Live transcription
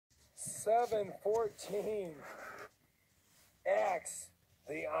7:14. X,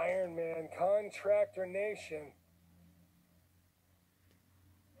 the Ironman Contractor Nation.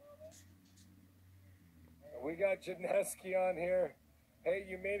 We got Janesky on here. Hey,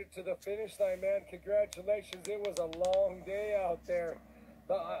 you made it to the finish line, man. Congratulations. It was a long day out there.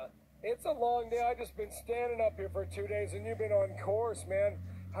 It's a long day. I just been standing up here for 2 days, and you've been on course, man.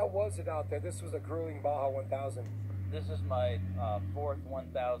 How was it out there? This was a grueling Baja 1000. This is my fourth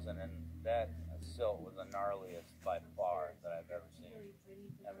 1000, and that silt was the gnarliest by far that I've ever seen.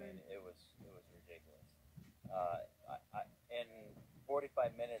 I mean, it was ridiculous. In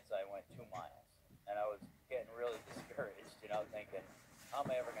 45 minutes, I went 2 miles, and I was getting really discouraged, you know, thinking, how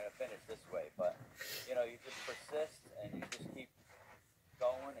am I ever going to finish this way? But, you know, you just persist, and you just keep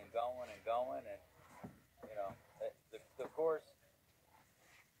going and going and going, and, you know, the course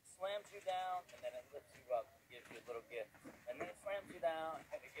slams you down, and then it lifts you up and gives you a little gift, and then it slams you down,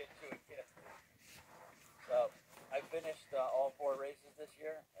 and it gives you a gift. So I finished all 4 races this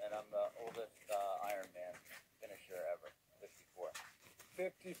year, and I'm the oldest Ironman finisher ever, 54.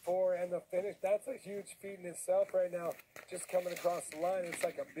 54 and the finish. That's a huge feat in itself right now. Just coming across the line, it's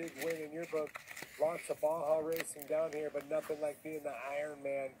like a big win in your book. Lots of Baja racing down here, but nothing like being the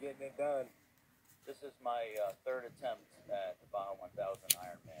Ironman, getting it done. This is my 3rd attempt at the Baja 1000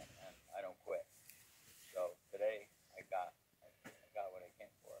 Ironman, and I don't quit. So today I got what I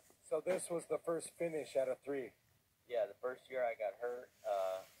came for. So this was the first finish out of 3. Yeah, the first year I got hurt.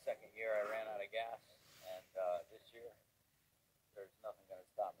 Second year I ran out of gas, and this year there's nothing going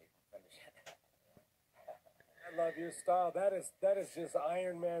to stop me from finishing. I love your style. That is just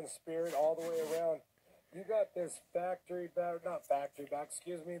Ironman spirit all the way around. You got this this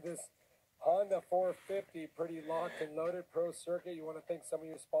Honda 450, pretty locked and loaded pro circuit. You want to thank some of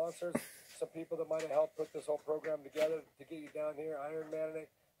your sponsors, some people that might have helped put this whole program together to get you down here, Ironman,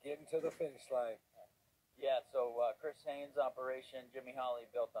 getting to the finish line. Yeah, so Chris Haynes' operation, Jimmy Holly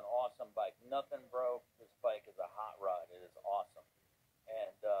built an awesome bike. Nothing broke. This bike is a hot rod. It is awesome.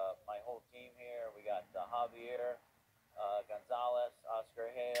 And my whole team here, we got Javier Gonzalez,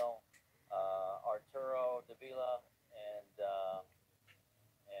 Oscar Hale, Arturo Davila, and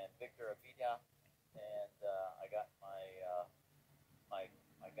Victor Avila. And I got my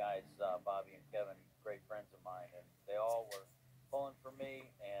guys, Bobby and Kevin, great friends of mine, and they all were pulling for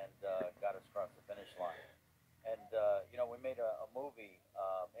me and got us across the finish line. And, you know, we made a movie,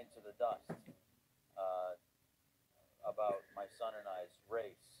 Into the Dust, about my son and I's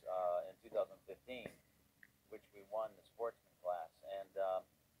race in 2015, which we won the sportsman class. And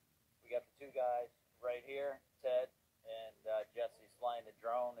we got the 2 guys right here, Ted and Jesse's flying the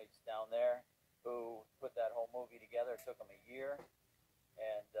drone. He's down there, who put that whole movie together. It took him a year.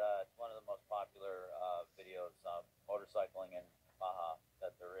 And it's one of the most popular videos of motorcycling in Baja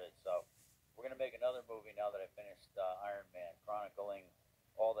that there is. So we're going to make another movie now that I finished Ironman, chronicling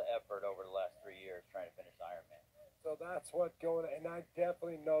all the effort over the last 3 years trying to finish Ironman. So that's what going, and I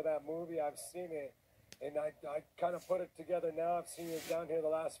definitely know that movie. I've seen it, and I kind of put it together now. I've seen it down here the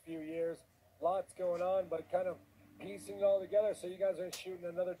last few years. Lots going on, but kind of piecing it all together. So you guys are shooting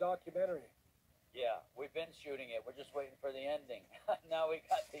another documentary. Yeah, we've been shooting it. We're just waiting for the ending. Now we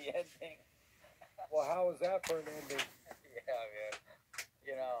got the ending. Well, how was that for an ending? Yeah, man.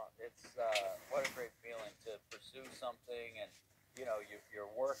 You know, it's what a great feeling to pursue something, and you know, you're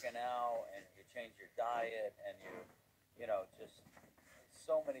working out, and you change your diet, and you know, just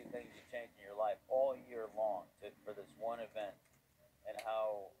so many things you change in your life all year long for this one event, and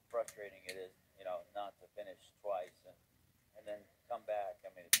how frustrating it is, you know, not to finish twice and then come back.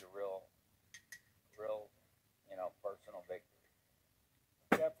 I mean, it's a real, you know, personal victory.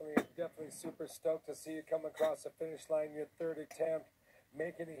 Definitely super stoked to see you come across the finish line, your 3rd attempt,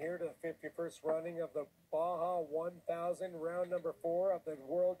 making it here to the 51st running of the Baja 1000, round number 4 of the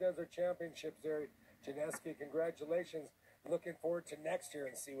World Desert Championships there. Janesky, congratulations. Looking forward to next year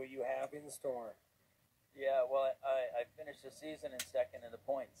and see what you have in store. Yeah, well, I finished the season in 2nd in the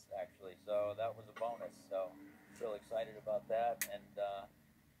points, actually, so that was a bonus. So real excited about that, and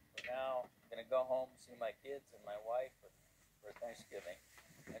we're now going to go home, see my kids and my wife for Thanksgiving,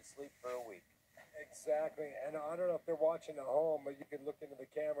 and sleep for a week. Exactly, and I don't know if they're watching at home, but you can look into the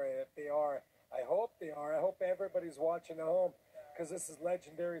camera. If they are, I hope they are. I hope everybody's watching at home, because this is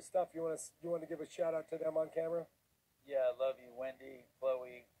legendary stuff. You want to give a shout out to them on camera? Yeah, I love you, Wendy,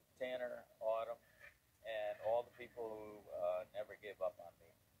 Chloe, Tanner, Autumn, and all the people who never give up on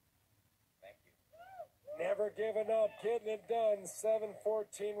me. Thank you. Never giving up, getting it done.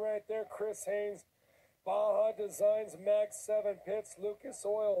 7:14 right there. Chris Haynes, Baja Designs, Mag 7 Pits, Lucas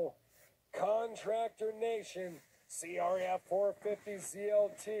Oil, Contractor Nation, CRF 450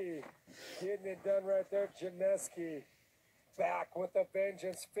 ZLT. Getting it done right there. Janesky back with a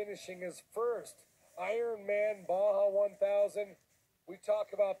vengeance, finishing his first Ironman Baja 1000. We talk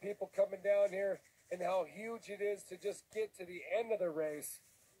about people coming down here and how huge it is to just get to the end of the race.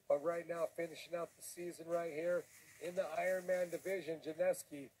 But right now, finishing out the season right here in the Ironman division,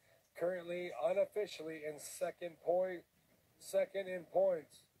 Janesky currently unofficially in second in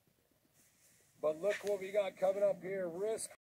points. But look what we got coming up here. Risk